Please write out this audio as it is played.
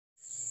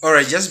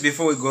Alright, just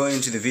before we go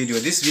into the video,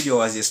 this video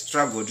was a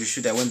struggle to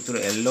shoot. I went through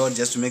a lot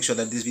just to make sure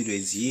that this video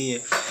is here.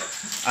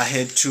 I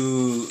had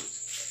to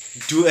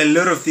do a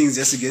lot of things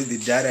just to get the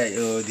data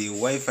or the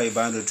Wi-Fi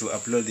bundle to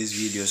upload this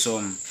video.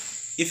 So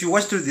if you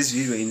watch through this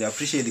video and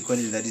appreciate the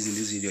content that is in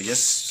this video,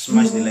 just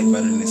smash the like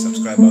button and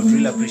subscribe. I would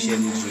really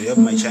appreciate it. It will help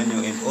my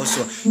channel, and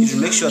also it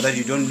will make sure that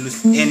you don't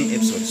lose any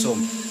episode. So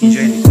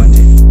enjoy the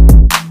content.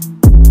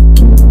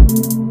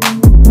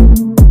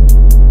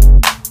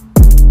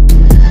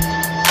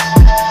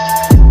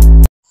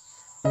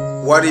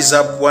 What is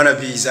up,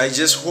 wannabes? I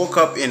just woke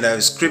up and I've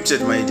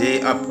scripted my day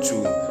up to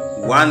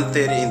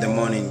 1:30 in the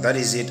morning. That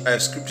is it. I've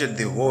scripted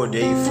the whole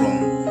day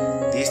from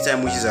this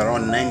time, which is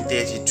around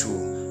 9:30 to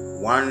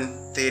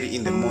 1:30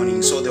 in the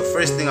morning. So the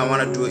first thing I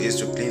want to do is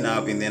to clean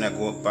up, and then I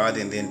go bath,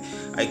 and then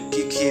I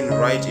kick in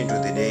right into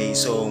the day.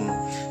 So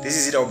this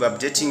is it. I'll be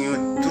updating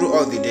you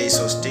throughout the day,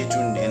 so stay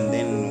tuned and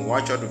then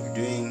watch what we'll be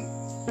doing.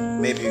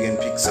 Maybe you can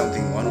pick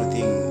something, one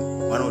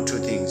or two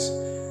things.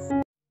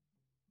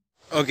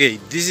 Okay,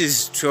 this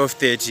is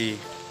 12:30.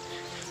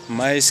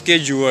 My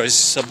schedule was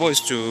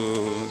supposed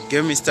to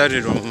get me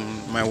started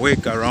on my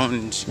work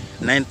around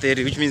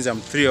 9:30, which means I'm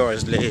 3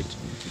 hours late.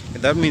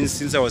 And that means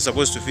since I was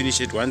supposed to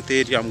finish at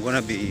 1:30, I'm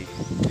gonna be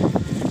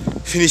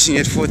finishing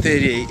at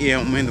 4:30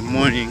 a.m. in the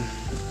morning.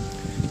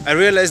 I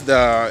realized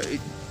that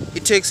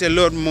it takes a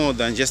lot more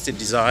than just a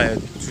desire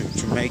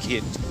to make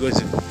it,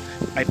 because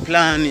I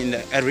plan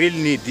and I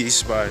really need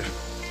this, but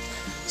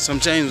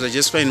sometimes I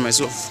just find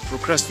myself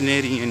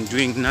procrastinating and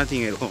doing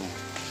nothing at all.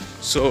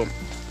 So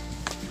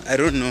I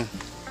don't know.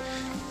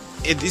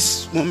 At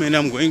this moment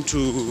I'm going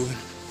to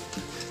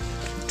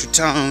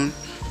town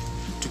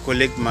to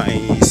collect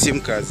my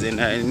SIM cards, and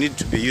I need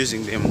to be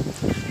using them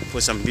for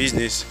some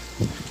business.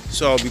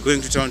 So I'll be going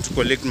to town to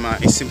collect my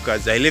SIM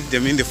cards. I left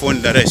them in the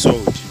phone that I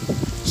sold.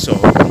 So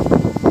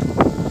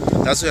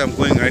that's where I'm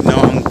going right now.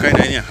 I'm kind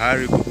of in a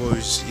hurry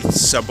because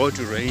it's about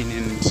to rain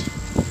and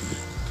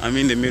I'm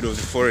in the middle of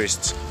the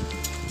forest.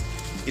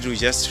 It will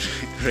just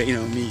rain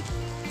on me.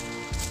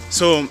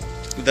 So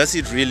that's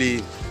it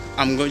really.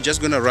 I'm just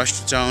gonna rush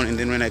to town, and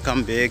then when I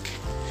come back,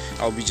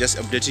 I'll be just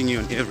updating you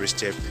on every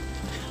step.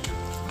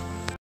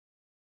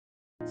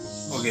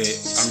 Okay,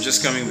 I'm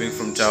just coming back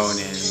from town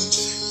and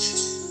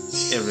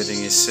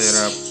everything is set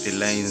up. The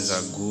lines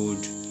are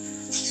good.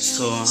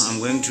 So I'm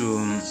going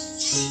to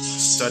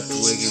start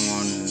working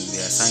on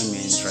the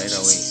assignment right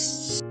away.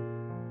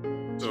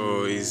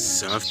 So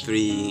it's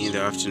 3:30 in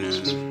the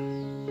afternoon.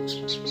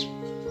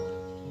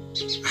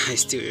 I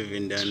still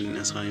haven't done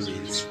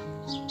assignments.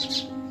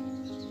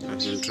 I've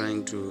been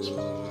trying to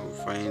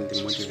find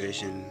the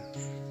motivation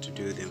to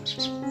do them.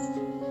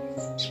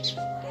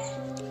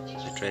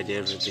 I tried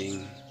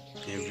everything,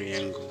 every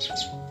angle.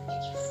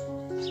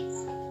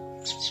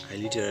 I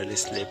literally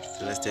slept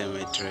the last time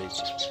I tried.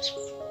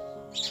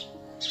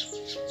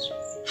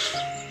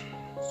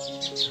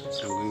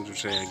 I'm going to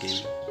try again.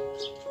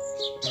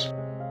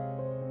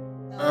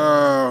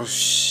 Oh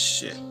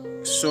shit.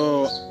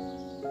 So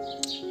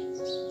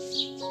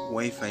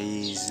Wi-Fi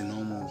is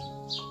normal.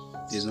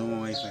 There's no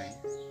more Wi-Fi,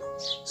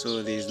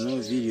 so there's no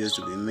videos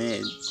to be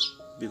made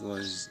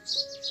because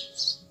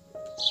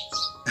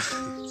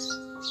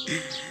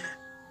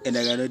and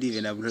I cannot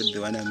even upload the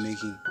one I'm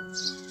making.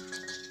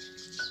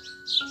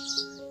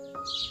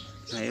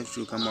 I have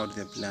to come out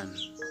with a plan.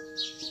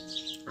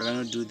 I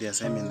cannot do the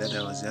assignment that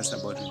I was just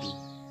about to do.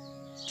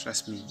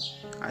 Trust me,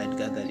 I'd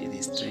gathered it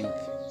is strength.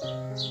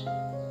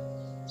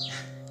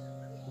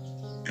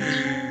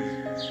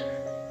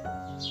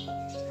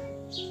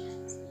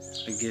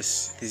 I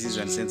guess this is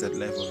uncensored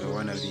life of a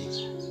wannabe.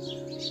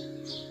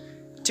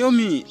 Tell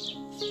me,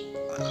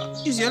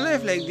 is your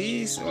life like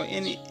this or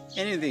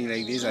anything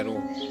like this at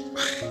all?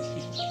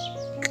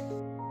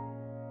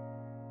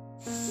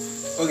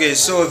 Okay,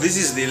 so this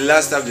is the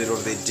last update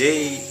of the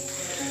day.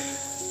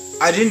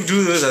 I didn't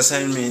do those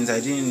assignments. I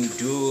didn't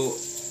do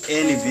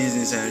any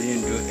business. I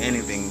didn't do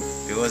anything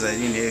because I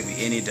didn't have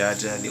any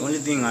data. The only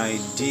thing I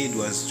did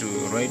was to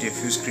write a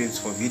few scripts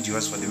for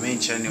videos for the main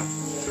channel.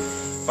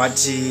 But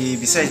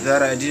besides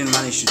that, I didn't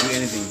manage to do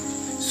anything.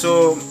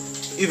 So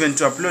even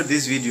to upload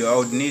this video, I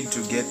would need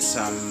to get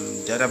some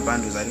data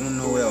bundles. I don't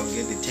know where I'll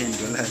get the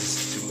 $10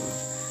 to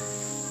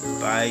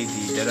buy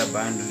the data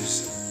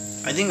bundles.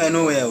 I think I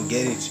know where I'll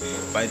get it,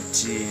 but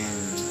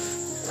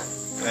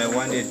I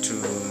wanted to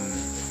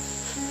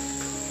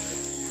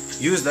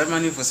use that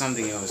money for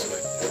something else.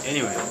 But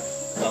anyway,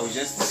 I'll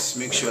just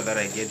make sure that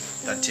I get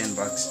that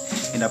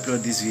 $10 and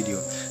upload this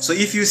video. So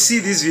if you see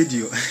this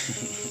video,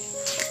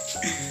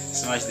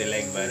 smash the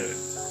like button.